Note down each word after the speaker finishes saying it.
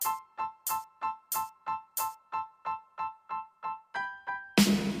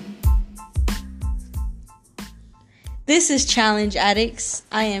This is Challenge Addicts.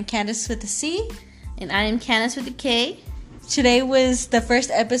 I am Candace with a C. And I am Candace with a K. Today was the first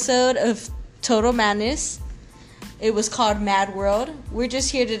episode of Total Madness. It was called Mad World. We're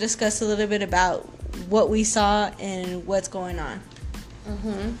just here to discuss a little bit about what we saw and what's going on.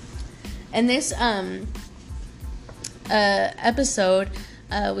 In this episode,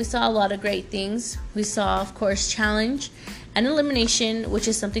 we saw a lot of great things. We saw, of course, challenge and elimination, which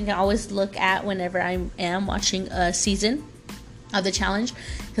is something I always look at whenever I am watching a season of the challenge,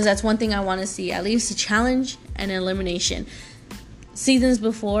 because that's one thing I want to see, at least a challenge and an elimination. Seasons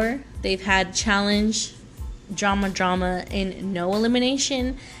before, they've had challenge, drama, and no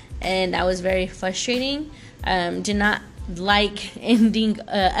elimination, and that was very frustrating. Did not like ending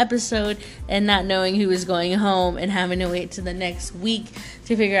an episode and not knowing who was going home and having to wait to the next week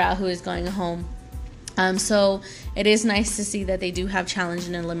to figure out who is going home. So it is nice to see that they do have challenge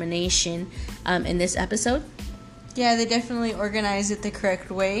and elimination in this episode. Yeah, they definitely organized it the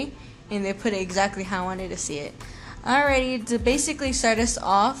correct way, and they put it exactly how I wanted to see it. Alrighty, to basically start us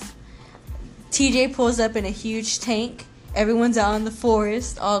off, TJ pulls up in a huge tank. Everyone's out in the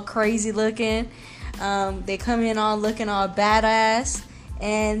forest, all crazy looking. They come in all looking all badass,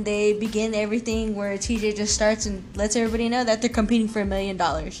 and they begin everything where TJ just starts and lets everybody know that they're competing for $1 million.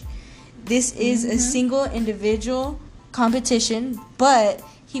 This is a single individual competition, but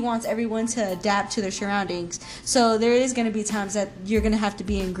he wants everyone to adapt to their surroundings. So there is going to be times that you're going to have to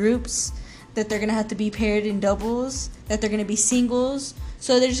be in groups, that they're going to have to be paired in doubles, that they're going to be singles.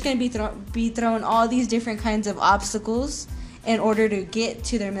 So they're just going to be throwing all these different kinds of obstacles in order to get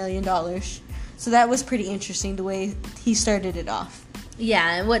to their $1 million. So that was pretty interesting, the way he started it off.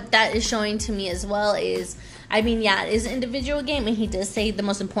 Yeah, and what that is showing to me as well is, it is an individual game, and he does say the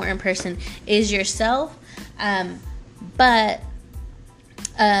most important person is yourself. But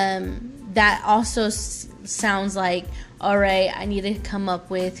that also sounds like, all right, I need to come up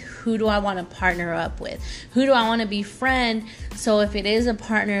with who do I want to partner up with? Who do I want to befriend? So if it is a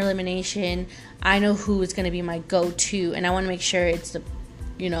partner elimination, I know who is going to be my go-to, and I want to make sure it's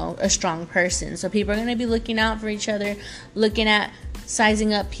a strong person. So people are going to be looking out for each other, looking at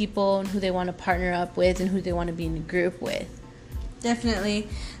sizing up people and who they want to partner up with and who they want to be in a group with. Definitely.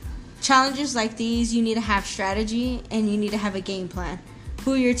 Challenges like these, you need to have strategy and you need to have a game plan.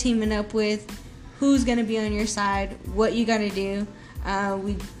 Who you're teaming up with, who's going to be on your side, what you got to do.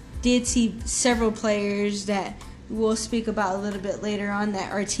 We did see several players that we'll speak about a little bit later on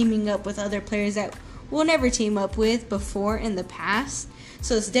that are teaming up with other players that we'll never team up with before in the past.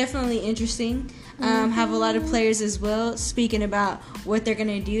 So it's definitely interesting. Have a lot of players as well speaking about what they're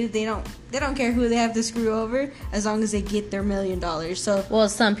gonna do. They don't care who they have to screw over as long as they get their $1 million. So well,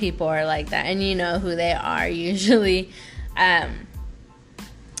 some people are like that, and you know who they are usually, that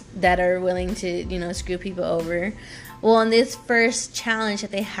are willing to screw people over. Well, in this first challenge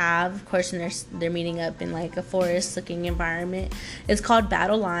that they have, of course, and they're meeting up in like a forest-looking environment. It's called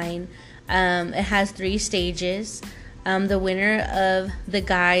Battle Line. It has 3 stages. The winner of the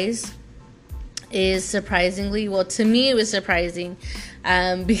guys is surprisingly, well, to me it was surprising,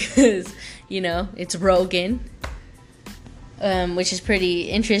 because it's Rogan, which is pretty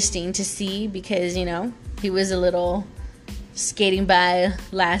interesting to see, because he was a little skating by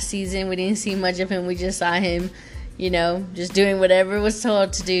last season. We didn't see much of him. We just saw him just doing whatever was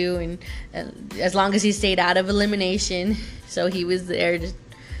told to do, and as long as he stayed out of elimination, so he was there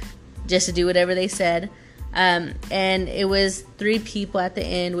just to do whatever they said. And it was 3 people at the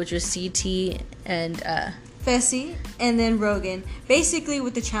end, which was CT and Fessy, and then Rogan. Basically,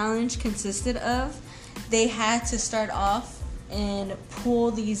 what the challenge consisted of, they had to start off and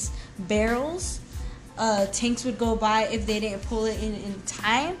pull these barrels. Tanks would go by if they didn't pull it in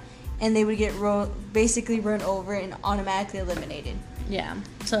time, and they would get basically run over and automatically eliminated. Yeah,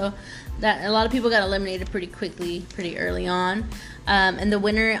 so that a lot of people got eliminated pretty quickly, pretty early on. And the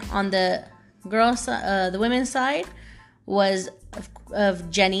winner on the the women's side was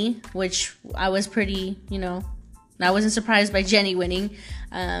of Jenny, which I was pretty, I wasn't surprised by Jenny winning.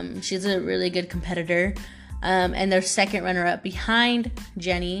 She's a really good competitor. And their second runner-up behind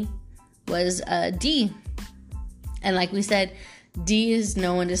Jenny was D. And like we said, D is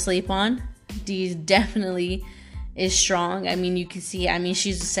no one to sleep on. D definitely is strong. You can see,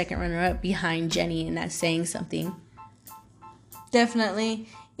 she's the second runner-up behind Jenny, and that's saying something. Definitely.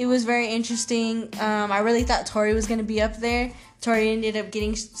 It was very interesting. I really thought Tori was going to be up there. Tori ended up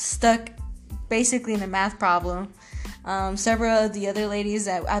getting stuck basically in a math problem. Several of the other ladies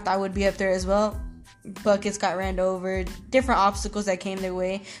that I thought would be up there as well buckets got ran over, different obstacles that came their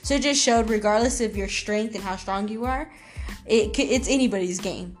way. So it just showed, regardless of your strength and how strong you are, it's anybody's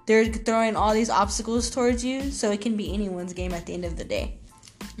game. They're throwing all these obstacles towards you, so it can be anyone's game at the end of the day.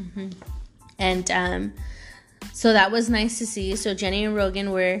 Mm-hmm. And so that was nice to see. So Jenny and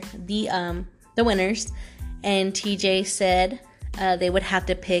Rogan were the winners, and TJ said they would have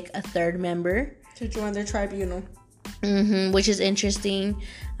to pick a third member to join their tribunal. Which is interesting.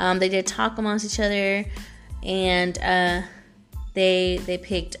 They did talk amongst each other, and they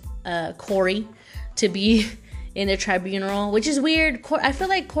picked Corey to be in the tribunal, which is weird. I feel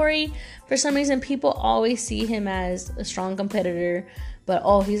like Corey, for some reason, people always see him as a strong competitor, but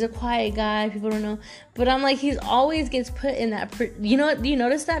he's a quiet guy. People don't know, but I'm like, he's always gets put in that. You know, do you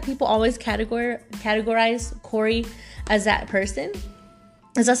notice that people always categorize Corey as that person?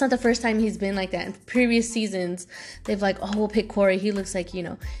 Because that's not the first time he's been like that. In previous seasons, they've like, we'll pick Corey. He looks like,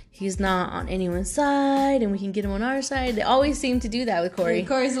 he's not on anyone's side, and we can get him on our side. They always seem to do that with Corey. Yeah,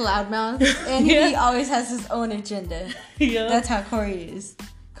 Corey's a loudmouth, and he always has his own agenda. Yeah. That's how Corey is.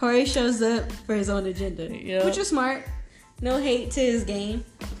 Corey shows up for his own agenda, which is smart. No hate to his game.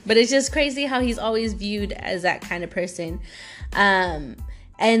 But it's just crazy how he's always viewed as that kind of person. And,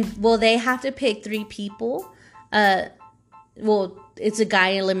 they have to pick 3 people. It's a guy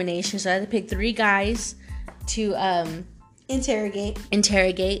elimination, so I had to pick 3 guys to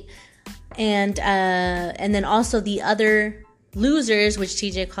interrogate, and then also the other losers, which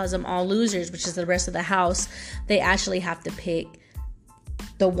TJ calls them all losers, which is the rest of the house. They actually have to pick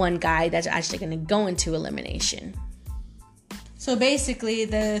the one guy that's actually going to go into elimination. So basically,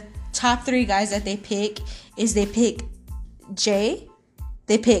 the top 3 guys that they pick Jay,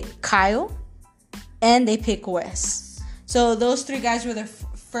 they pick Kyle, and they pick Wes. So those 3 guys were the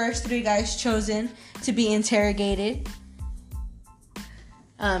first 3 guys chosen to be interrogated.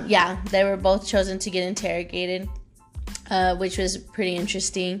 They were both chosen to get interrogated, which was pretty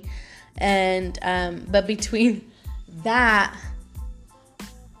interesting. And but between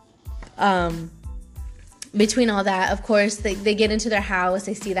all that, of course, they get into their house.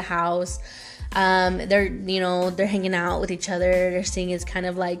 They see the house. They're hanging out with each other. They're seeing it's kind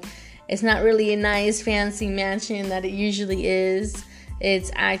of like, it's not really a nice fancy mansion that it usually is. It's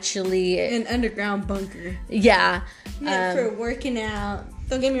actually an underground bunker. Yeah. Meant for working out.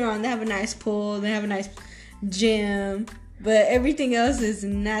 Don't get me wrong, they have a nice pool, they have a nice gym, but everything else is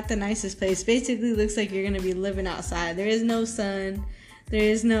not the nicest place. Basically looks like you're going to be living outside. There is no sun. There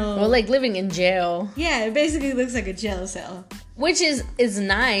is no... Well, like living in jail. Yeah, it basically looks like a jail cell. Which is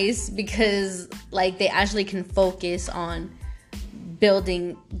nice because, like, they actually can focus on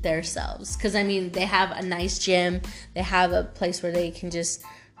building themselves. Because, I mean, they have a nice gym. They have a place where they can just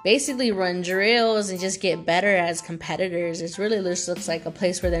basically run drills and just get better as competitors. It really just looks like a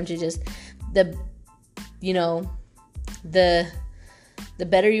place for them to just... The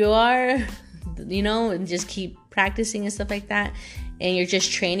better you are, and just keep practicing and stuff like that. And you're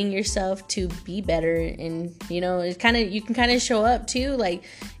just training yourself to be better. And, it's kind of, you can kind of show up too. Like,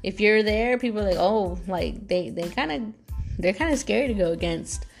 if you're there, people are like, oh, like, they're kind of scary to go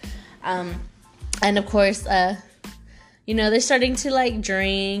against. And of course, they're starting to like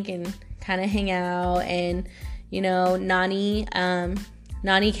drink and kind of hang out. And, Nani,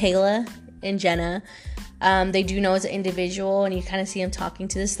 Kayla, and Jenna, they do know as an individual, and you kind of see them talking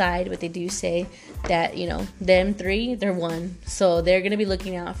to the side, but they do say that, them 3, they're one. So they're going to be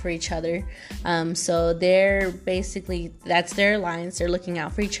looking out for each other. So they're basically, that's their alliance. They're looking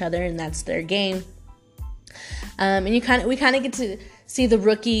out for each other, and that's their game. And we kind of get to see the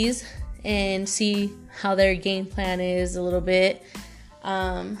rookies and see how their game plan is a little bit.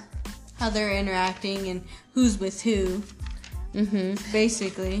 How they're interacting and who's with who. Mm-hmm.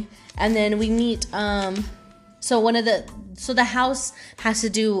 Basically. And then we meet, so the house has to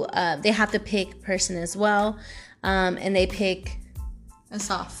do, they have to pick a person as well. And they pick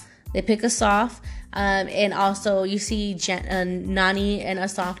Asaf. And also you see Nani and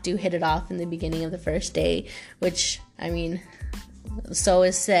Asaf do hit it off in the beginning of the first day, which, I mean, so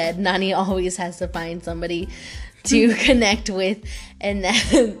is said, Nani always has to find somebody to connect with in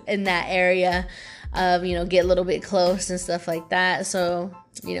that area. Get a little bit close and stuff like that. So,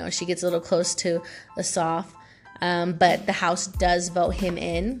 she gets a little close to Asaf. But the house does vote him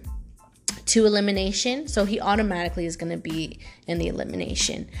in to elimination. So he automatically is going to be in the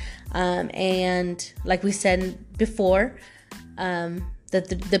elimination. And like we said before,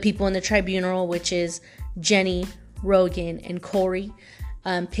 the people in the tribunal, which is Jenny, Rogan, and Corey,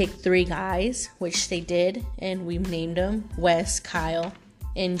 picked 3 guys, which they did. And we named them Wes, Kyle,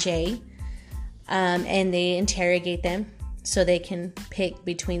 and Jay. And they interrogate them so they can pick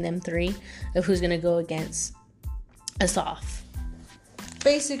between them three of who's gonna go against Asaf.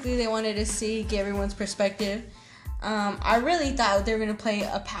 Basically, they wanted to get everyone's perspective. I really thought they were going to play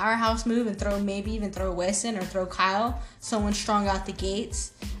a powerhouse move and maybe even throw Wes in or throw Kyle, someone strong out the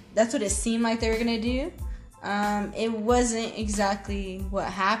gates. That's what it seemed like they were going to do. It wasn't exactly what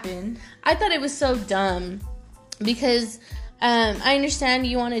happened. I thought it was so dumb because I understand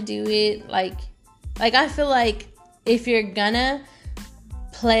you want to do it. Like I feel like if you're gonna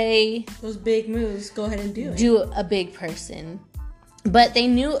play those big moves, go ahead and do it. Do a big person. But they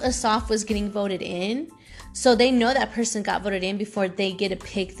knew Asaf was getting voted in. So they know that person got voted in before they get to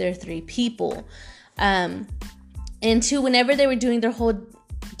pick their three people. And two, whenever they were doing their whole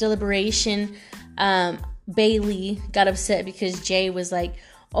deliberation, Bailey got upset because Jay was like,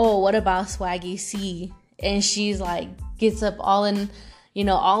 oh, what about Swaggy C? And she's like, gets up all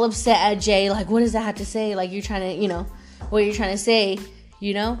upset at Jay. Like, what does that have to say? Like, you're trying to, what you're trying to say,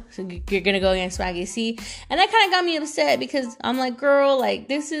 so you're going to go against Swaggy C. And that kind of got me upset because I'm like, girl, like,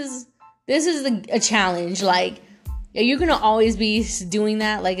 this is a challenge. Like, you're going to always be doing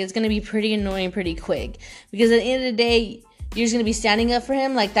that. Like, it's going to be pretty annoying pretty quick. Because at the end of the day, you're just going to be standing up for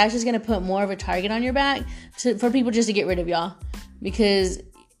him. Like, that's just going to put more of a target on your back for people just to get rid of y'all. Because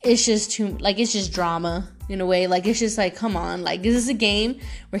it's just it's just drama in a way. Like, it's just like, come on. Like, this is a game.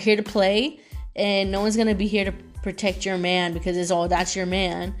 We're here to play. And no one's going to be here to protect your man because that's your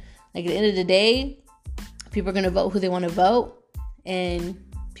man. Like, at the end of the day, people are going to vote who they want to vote. And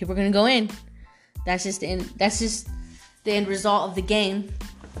people are going to go in. That's just the end result of the game.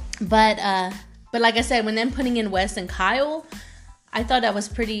 But like I said, when them putting in Wes and Kyle, I thought that was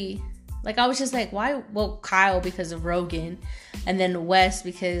pretty, like, I was just like, why? Well, Kyle because of Rogan, and then Wes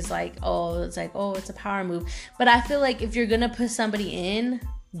because it's a power move. But I feel like if you're going to put somebody in,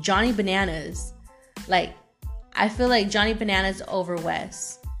 Johnny Bananas, like, I feel like Johnny Bananas over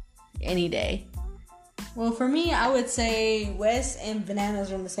Wes any day. Well, for me, I would say Wes and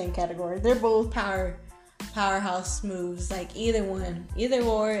Bananas are in the same category. They're both powerhouse moves. Like, either one. Either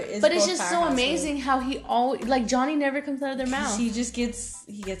or is. But it's just so amazing how he always, like, Johnny never comes out of their mouth. He just gets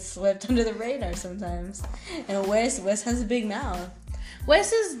swept under the radar sometimes. And Wes has a big mouth.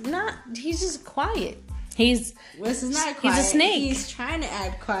 Wes is not, he's just quiet. Wes is not quiet. He's a snake. He's trying to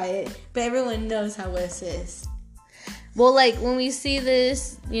act quiet, but everyone knows how Wes is. Well, like, when we see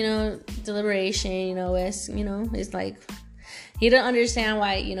this, deliberation, Wes, it's like, he don't understand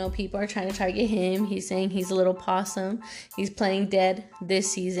why, people are trying to target him. He's saying he's a little possum. He's playing dead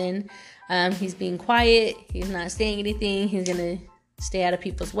this season. He's being quiet. He's not saying anything. He's going to stay out of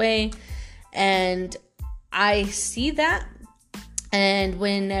people's way. And I see that. And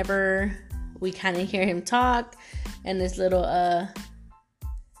whenever we kind of hear him talk and this little,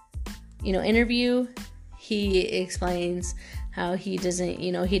 interview, he explains how he doesn't,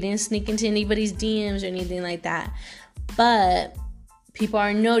 he didn't sneak into anybody's DMs or anything like that. But people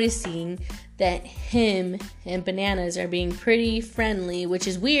are noticing that him and Bananas are being pretty friendly, which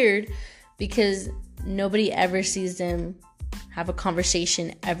is weird because nobody ever sees them have a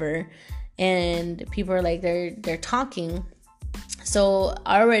conversation ever. And people are like, they're talking. So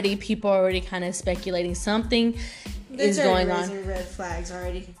people are already kind of speculating something is going on. There's red flags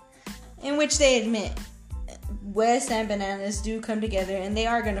already, in which they admit Wes and Bananas do come together and they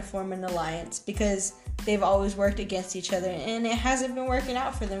are going to form an alliance because they've always worked against each other and it hasn't been working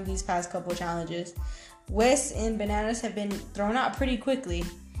out for them these past couple challenges. Wes and Bananas have been thrown out pretty quickly.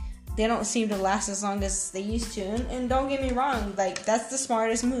 They don't seem to last as long as they used to. And don't get me wrong, like, that's the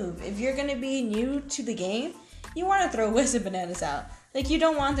smartest move. If you're going to be new to the game, you want to throw Wes and Bananas out. Like, you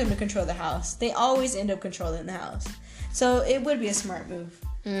don't want them to control the house. They always end up controlling the house. So it would be a smart move.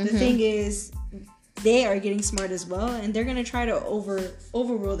 Mm-hmm. The thing is, they are getting smart as well, and they're going to try to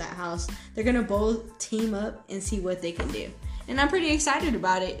overrule that house. They're going to both team up and see what they can do. And I'm pretty excited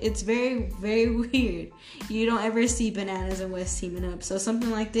about it. It's very, very weird. You don't ever see Bananas and Wes teaming up. So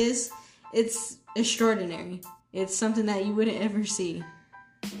something like this, it's extraordinary. It's something that you wouldn't ever see.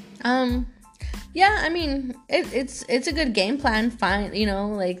 Yeah, I mean, it's a good game plan. Fine,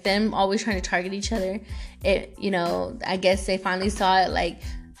 like them always trying to target each other. I guess they finally saw it, like,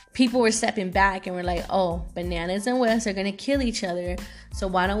 people were stepping back and were like, oh, Bananas and Wes are going to kill each other. So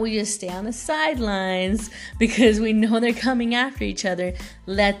why don't we just stay on the sidelines? Because we know they're coming after each other.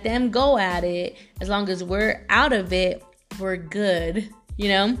 Let them go at it. As long as we're out of it, we're good,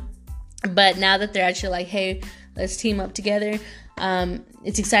 But now that they're actually like, hey, let's team up together.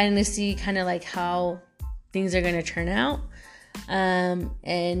 It's exciting to see kind of like how things are going to turn out.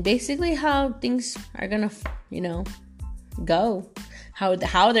 And basically how things are going to, go. How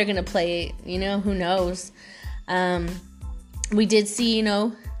they're going to play it, who knows. we did see,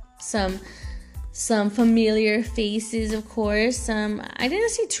 some familiar faces, of course. I didn't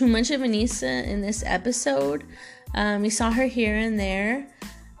see too much of Anissa in this episode. We saw her here and there.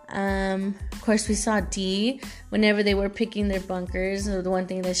 Of course, we saw Dee whenever they were picking their bunkers. The one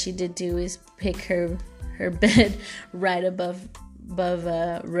thing that she did do is pick her bed right above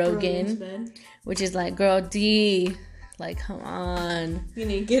Rogan's bed, which is like, girl, Dee, like, come on, you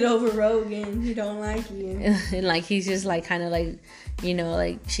need to get over Rogan. He don't like you. And like, he's just like kind of like,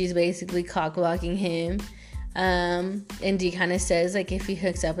 like she's basically cock blocking him. And Dee kind of says, like, if he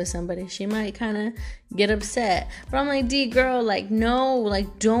hooks up with somebody, she might kind of get upset. But I'm like, Dee, girl, like, no,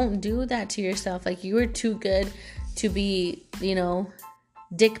 like, don't do that to yourself. Like, you were too good to be,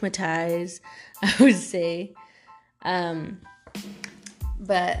 dickmatized, I would say.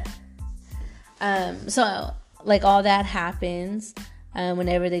 So, like, all that happens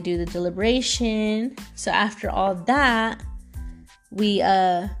whenever they do the deliberation. So after all that,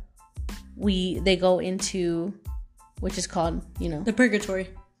 they go into, which is called, the purgatory.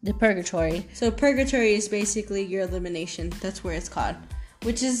 The purgatory. So purgatory is basically your elimination. That's where it's called,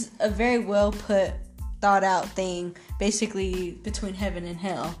 which is a very well put, thought out thing, basically between heaven and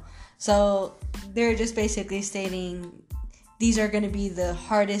hell. So they're just basically stating these are going to be the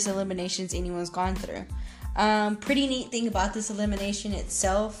hardest eliminations anyone's gone through. Pretty neat thing about this elimination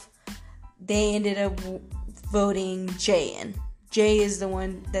itself, they ended up voting Jay in. Jay is the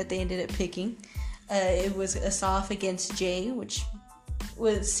one that they ended up picking. It was Asaf against Jay, which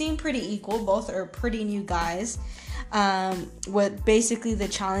seemed pretty equal. Both are pretty new guys. What basically the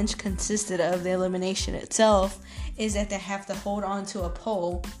challenge consisted of, the elimination itself, is that they have to hold on to a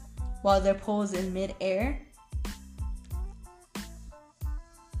pole while their pole is in midair.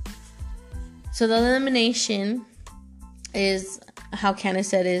 So the elimination is, how Candace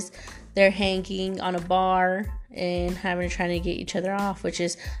said, is they're hanging on a bar and trying to get each other off, which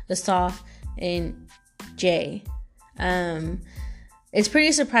is Asaf and Jay. It's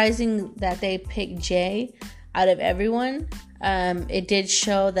pretty surprising that they picked Jay out of everyone. It did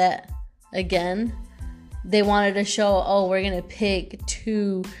show that, again, they wanted to show, we're going to pick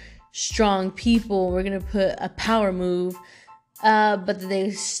two strong people. We're going to put a power move. But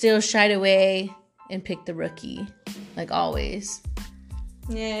they still shied away and picked the rookie, like always.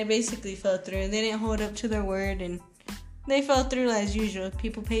 Yeah, it basically fell through. They didn't hold up to their word, and they fell through as usual.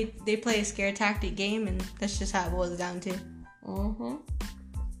 People they play a scare tactic game, and that's just how it boils down to. Mm-hmm.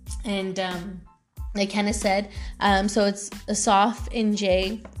 And they kind of said, so it's Asaf and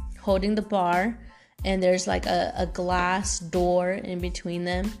Jay holding the bar, and there's like a glass door in between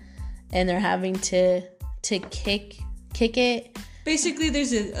them, and they're having to kick it. Basically,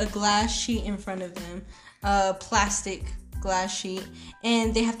 there's a glass sheet in front of them, a plastic glass sheet,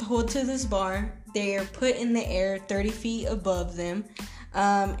 and they have to hold to this bar. They are put in the air 30 feet above them,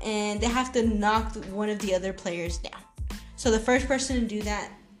 and they have to knock one of the other players down. So the first person to do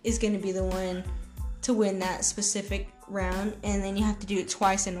that is going to be the one to win that specific round, and then you have to do it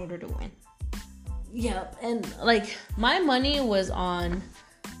twice in order to win. Yep, and like, my money was on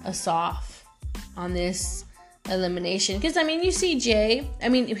Asaf on this elimination, because you see Jay,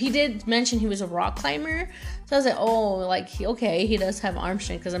 he did mention he was a rock climber, so I was like, he does have arm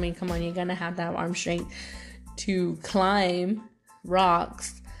strength, because come on, you're gonna have to have arm strength to climb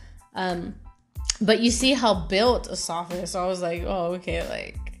rocks. But you see how built Asaf is, so I was like,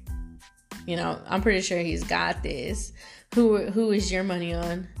 okay, I'm pretty sure he's got this. Who is your money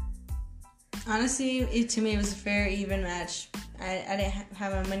on? Honestly, to me it was a fair, even match. I didn't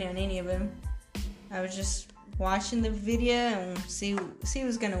have my money on any of them. I was just watching the video and see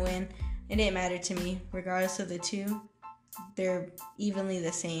who's gonna win. It didn't matter to me, regardless of the two. They're evenly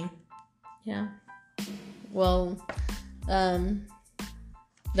the same. Yeah. Well,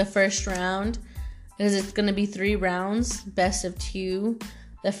 the first round, because it's gonna be 3 rounds, best of 2.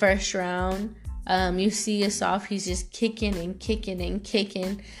 The first round, you see Asaf, he's just kicking and kicking and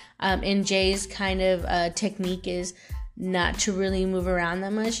kicking. And Jay's kind of technique is not to really move around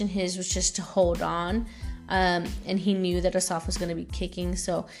that much, and his was just to hold on. And he knew that Asaf was going to be kicking,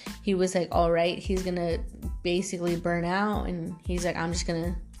 so he was like, all right, he's going to basically burn out, and he's like, I'm just going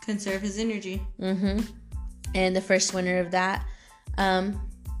to conserve his energy. Mm-hmm. And the first winner of that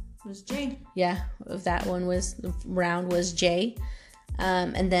was Jay. Yeah, of that round was Jay.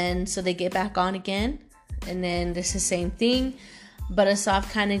 And then, so they get back on again, and then it's the same thing, but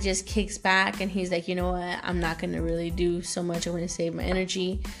Asaf kind of just kicks back, and he's like, you know what, I'm not going to really do so much, I'm going to save my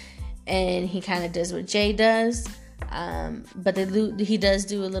energy. And he kind of does what Jay does, but he does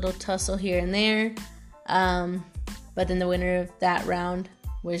do a little tussle here and there, but then the winner of that round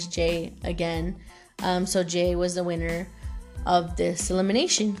was Jay again. So Jay was the winner of this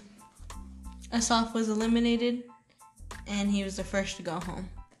elimination. Asaf was eliminated, and he was the first to go home.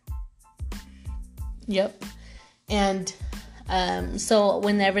 Yep. And so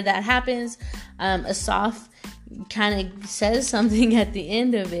whenever that happens, Asaf kind of says something at the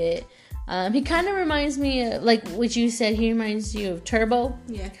end of it. He kind of reminds me of, like what you said, he reminds you of Turbo.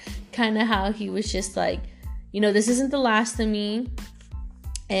 Yeah. Kind of how he was just like, this isn't the last of me.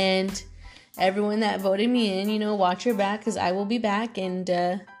 And everyone that voted me in, watch your back, because I will be back, and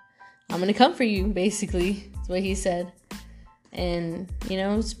I'm going to come for you, basically. That's what he said. And, it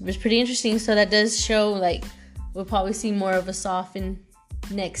was pretty interesting. So that does show, like, we'll probably see more of Asaf in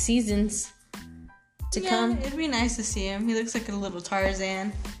next seasons to come. It'd be nice to see him. He looks like a little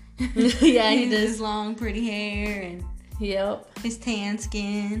Tarzan. Yeah, he does. His long, pretty hair and his tan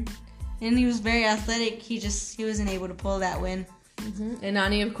skin. And he was very athletic. He wasn't able to pull that win. Mm-hmm. And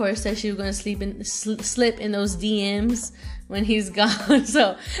Nani, of course, said she was going to slip in those DMs when he's gone.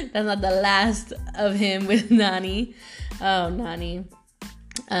 So that's not the last of him with Nani. Oh, Nani.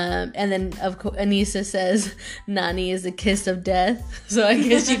 And then, of course, Aneesa says Nani is the kiss of death. So I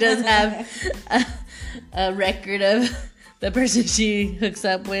guess she does have a record of the person she hooks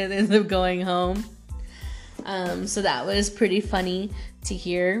up with ends up going home. So that was pretty funny to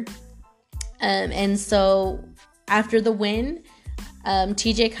hear. And so after the win,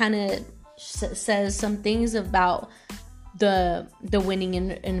 TJ kind of says some things about the winning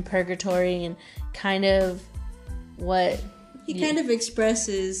in Purgatory, and kind of what he kind of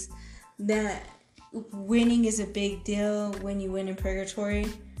expresses that winning is a big deal when you win in Purgatory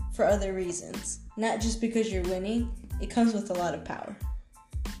for other reasons, not just because you're winning. It comes with a lot of power.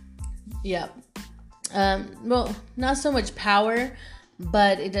 Yep. Well, not so much power,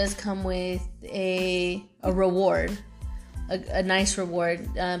 but it does come with a reward, a nice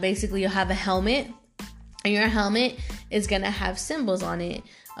reward. Basically, you'll have a helmet, and your helmet is going to have symbols on it: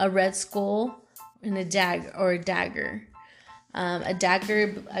 a red skull and a dagger. A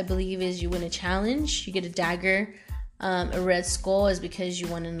dagger, I believe, is you win a challenge. You get a dagger. A red skull is because you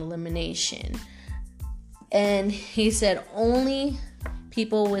won an elimination. And he said only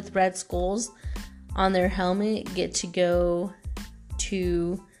people with red skulls on their helmet get to go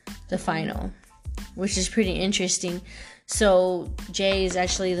to the final, which is pretty interesting. So Jay is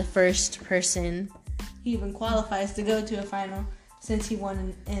actually the first person. He even qualifies to go to a final since he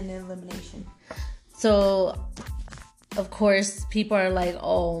won an elimination. So, of course, people are like,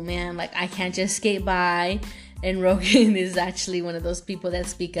 oh man, like I can't just skate by. And Rogan is actually one of those people that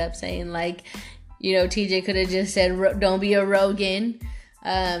speak up saying like, TJ could have just said, don't be a Rogan.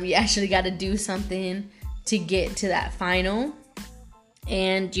 You actually got to do something to get to that final.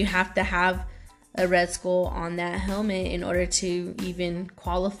 And you have to have a red skull on that helmet in order to even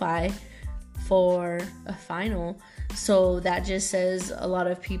qualify for a final. So that just says a lot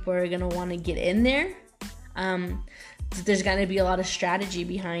of people are going to want to get in there. There's going to be a lot of strategy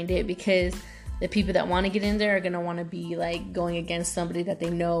behind it, because the people that want to get in there are going to want to be like going against somebody that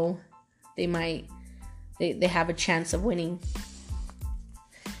they know they have a chance of winning.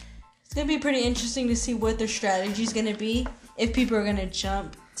 It's going to be pretty interesting to see what their strategy is going to be. If people are going to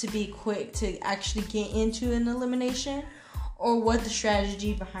jump to be quick to actually get into an elimination, or what the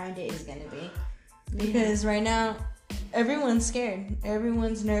strategy behind it is going to be. Because right now, everyone's scared.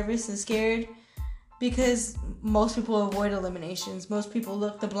 Everyone's nervous and scared because most people avoid eliminations. Most people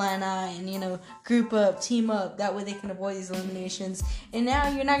look the blind eye and, group up, team up. That way they can avoid these eliminations. And now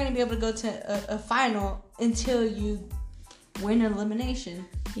you're not going to be able to go to a final until you win an elimination.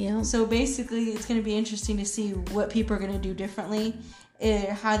 Yeah. So basically, it's going to be interesting to see what people are going to do differently,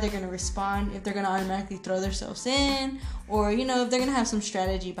 how they're going to respond, if they're going to automatically throw themselves in, or, if they're going to have some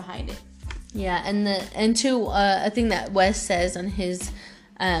strategy behind it. Yeah, and too, a thing that Wes says on his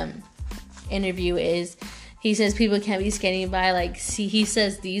interview is, he says people can't be skating by, like, he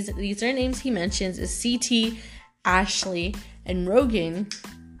says these are names he mentions is CT, Ashley, and Rogan,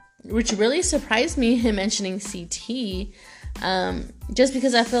 which really surprised me, him mentioning CT, just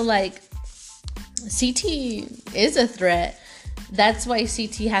because I feel like CT is a threat. That's why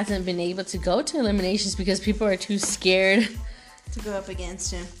CT hasn't been able to go to eliminations, because people are too scared to go up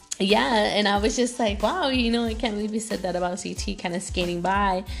against him. Yeah, and I was just like, wow, I can't believe you said that about CT kind of skating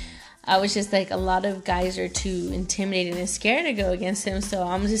by. I was just like, a lot of guys are too intimidated and scared to go against him. So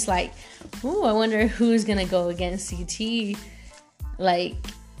I'm just like, ooh, I wonder who's going to go against CT. Like,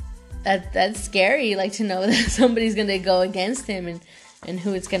 that's scary, like, to know that somebody's going to go against him and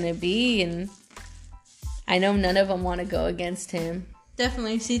who it's going to be. And I know none of them want to go against him.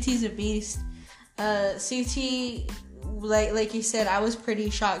 Definitely, CT's a beast. CT, like you said, I was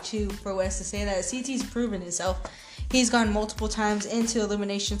pretty shocked too for Wes to say that. CT's proven himself. He's gone multiple times into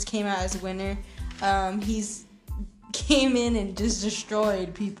eliminations, came out as a winner. He's came in and just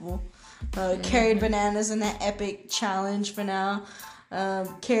destroyed people. Carried Bananas in that epic challenge finale.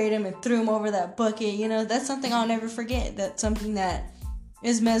 Carried him and threw him over that bucket. You know, that's something I'll never forget. That's something that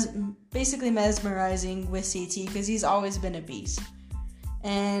is basically mesmerizing with CT, because he's always been a beast.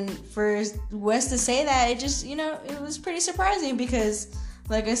 And for Wes to say that, it just, you know, it was pretty surprising, because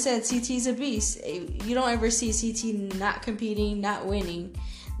like I said, CT's a beast. You don't ever see CT not competing, not winning.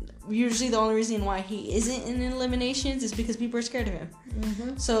 Usually the only reason why he isn't in eliminations is because people are scared of him.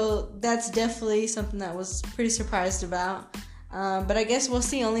 Mm-hmm. So that's definitely something that was pretty surprised about. But I guess we'll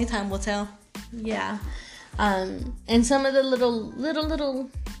see. Only time will tell. Yeah. And some of the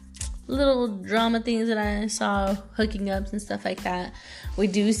little drama things that I saw, hooking ups and stuff like that, we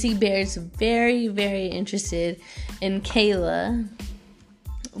do see Bear's very, very interested in Kayla,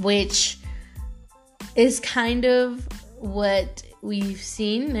 which is kind of what we've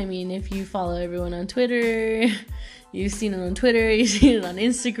seen. I mean, if you follow everyone on Twitter, you've seen it on Twitter, you've seen it on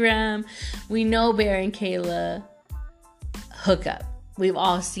Instagram. We know Bear and Kayla hook up. We've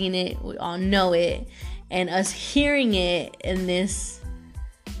all seen it. We all know it. And us hearing it in this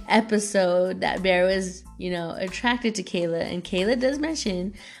episode that Bear was, you know, attracted to Kayla. And Kayla does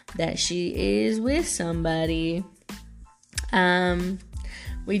mention that she is with somebody.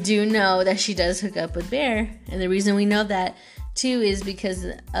 We do know that she does hook up with Bear. And the reason we know that too is because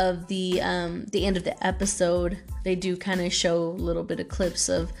of the end of the episode. They do kind of show a little bit of clips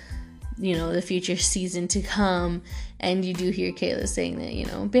of, you know, the future season to come, and you do hear Kayla saying that, you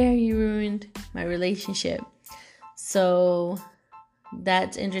know, Bear, you ruined my relationship. So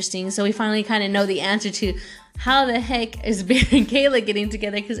that's interesting. So we finally kind of know the answer to how the heck is Bear and Kayla getting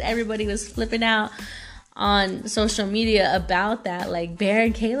together, because everybody was flipping out on social media about that, like Bear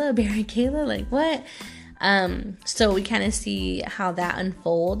and Kayla, like what? So we kind of see how that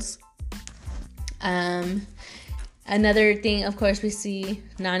unfolds. Another thing, of course, we see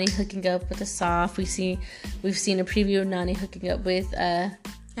Nany hooking up with Asaf. We've seen a preview of Nany hooking up with the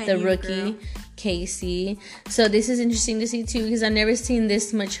rookie, Casey. So this is interesting to see too, because I've never seen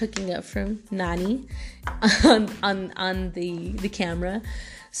this much hooking up from Nany on the camera.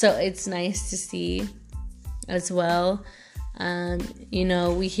 So it's nice to see as well. You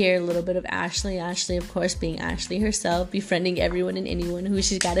know, we hear a little bit of Ashley, of course, being Ashley herself, befriending everyone and anyone who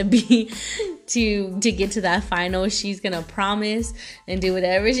she's got to be to get to that final. She's going to promise and do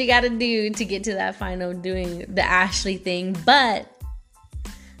whatever she got to do to get to that final, doing the Ashley thing. But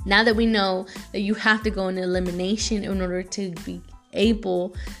now that we know that you have to go in elimination in order to be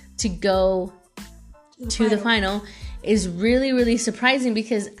able to go to the final, is really, really surprising,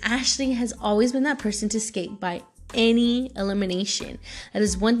 because Ashley has always been that person to skate by any elimination. That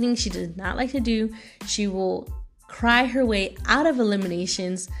is one thing she does not like to do. She will cry her way out of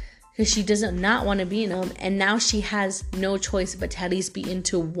eliminations because she does not want to be in them, and now she has no choice but to at least be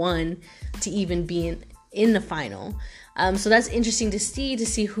into one to even be in the final. So that's interesting to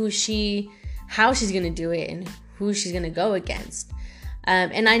see how she's gonna do it and who she's gonna go against.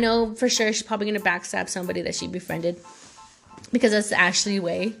 And I know for sure she's probably gonna backstab somebody that she befriended, because that's the Ashley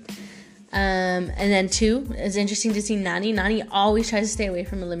way. And then two, it's interesting to see Nany. Nany always tries to stay away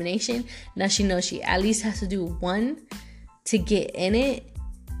from elimination. Now she knows she at least has to do one to get in it.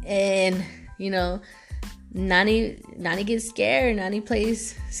 And, you know, Nany gets scared. Nany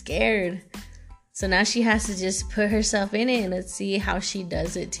plays scared. So now she has to just put herself in it, and let's see how she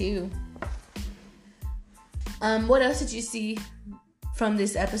does it too. What else did you see from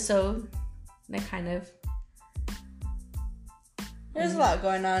this episode that kind of... There's a lot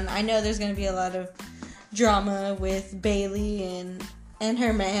going on. I know there's going to be a lot of drama with Bailey and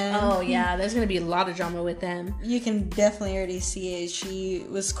her man. Oh, yeah. There's going to be a lot of drama with them. You can definitely already see it. She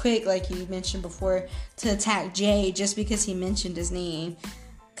was quick, like you mentioned before, to attack Jay just because he mentioned his name,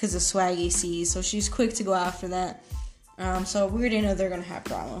 because of Swaggy C. So she's quick to go after that. So we already know they're going to have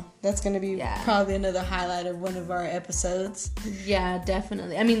drama. That's going to be probably another highlight of one of our episodes. Yeah,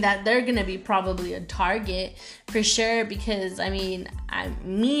 definitely. I mean, that they're going to be probably a target for sure, because, I mean,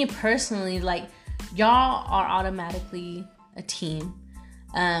 me personally, like, y'all are automatically a team.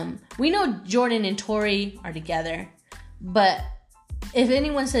 We know Jordan and Tori are together, but if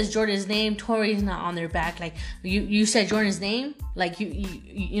anyone says Jordan's name, Tori's not on their back. Like, you said Jordan's name, like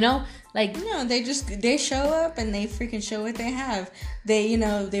you know, like, no, they show up and they freaking show what they have. They, you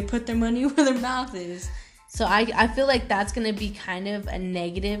know, they put their money where their mouth is. So I feel like that's gonna be kind of a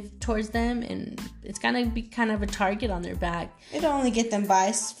negative towards them, and it's gonna be kind of a target on their back. It'll only get them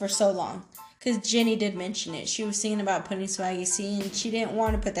biased for so long, because Jenny did mention it. She was thinking about putting Swaggy C, and she didn't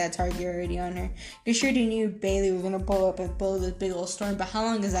want to put that target already on her. Because she already knew Bailey was going to blow up and blow this big old storm, but how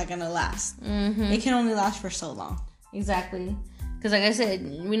long is that going to last? Mm-hmm. It can only last for so long. Exactly. Because like I said,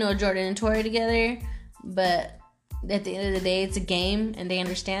 we know Jordan and Tori together, but at the end of the day, it's a game, and they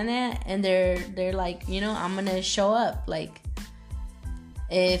understand that, and they're like, you know, I'm going to show up. Like,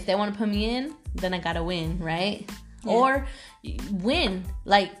 if they want to put me in, then I got to win, right? Yeah. Or win.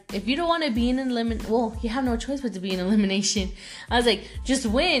 Like, if you don't want to be in elimination, well, you have no choice but to be in elimination. I was like, just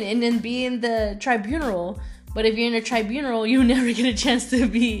win and then be in the tribunal. But if you're in a tribunal, you never get a chance to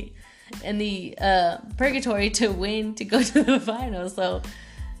be in the purgatory to win, to go to the final. So,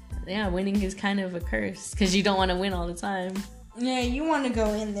 yeah, winning is kind of a curse because you don't want to win all the time. Yeah, you want to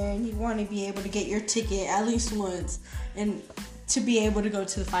go in there and you want to be able to get your ticket at least once and to be able to go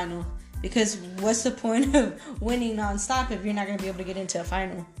to the final. Because what's the point of winning nonstop if you're not going to be able to get into a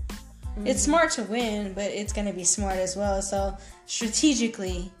final? Mm-hmm. It's smart to win, but it's going to be smart as well. So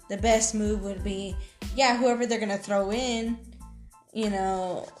strategically, the best move would be, whoever they're going to throw in, you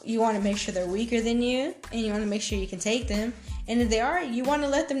know, you want to make sure they're weaker than you, and you want to make sure you can take them. And if they are, you want to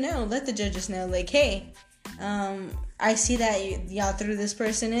let them know, let the judges know, like, hey, I see that y'all threw this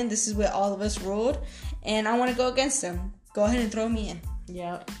person in. This is what all of us ruled, and I want to go against them. Go ahead and throw me in.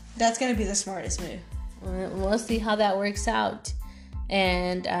 Yep. That's going to be the smartest move. We'll see how that works out.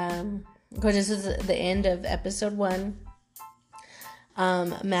 And, because this is the end of episode 1.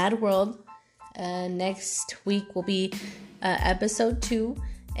 Mad World. Next week will be episode 2.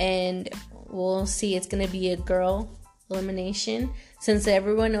 And we'll see. It's going to be a girl elimination. Since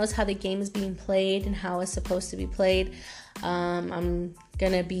everyone knows how the game is being played and how it's supposed to be played, I'm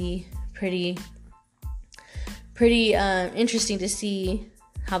going to be pretty interesting to see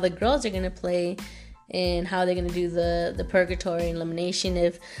how the girls are going to play and how they're going to do the purgatory and elimination.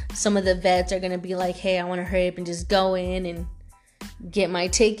 If some of the vets are going to be like, hey, I want to hurry up and just go in and get my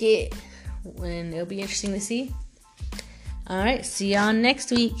ticket, and it'll be interesting to see. All right, see y'all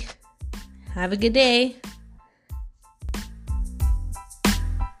next week. Have a good day.